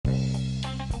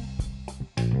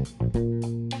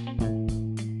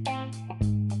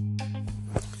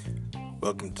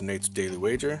Welcome to Nate's Daily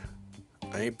Wager.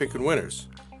 I ain't picking winners,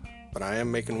 but I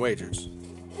am making wagers.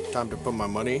 Time to put my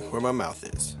money where my mouth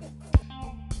is.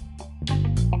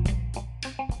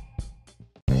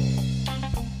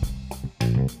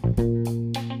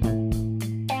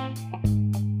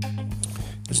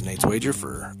 This is Nate's Wager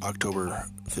for October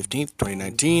 15th,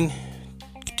 2019.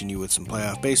 Continue with some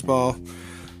playoff baseball.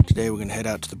 Today we're going to head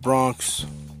out to the Bronx.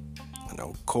 I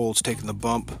know Cole's taking the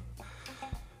bump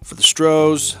for the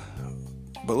Stros.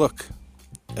 But look,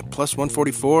 at plus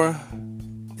 144,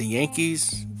 the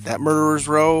Yankees, that murderer's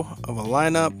row of a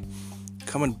lineup,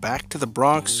 coming back to the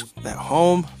Bronx, at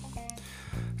home.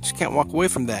 Just can't walk away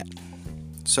from that.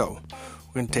 So,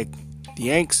 we're going to take the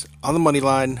Yanks on the money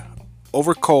line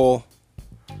over Cole.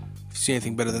 If you see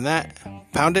anything better than that,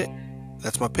 pound it.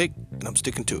 That's my pick, and I'm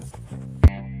sticking to it.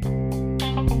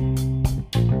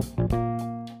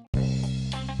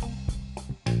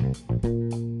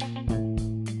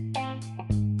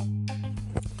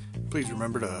 Please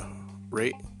remember to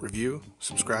rate, review,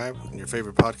 subscribe in your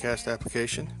favorite podcast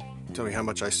application. Tell me how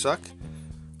much I suck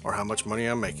or how much money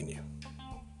I'm making you.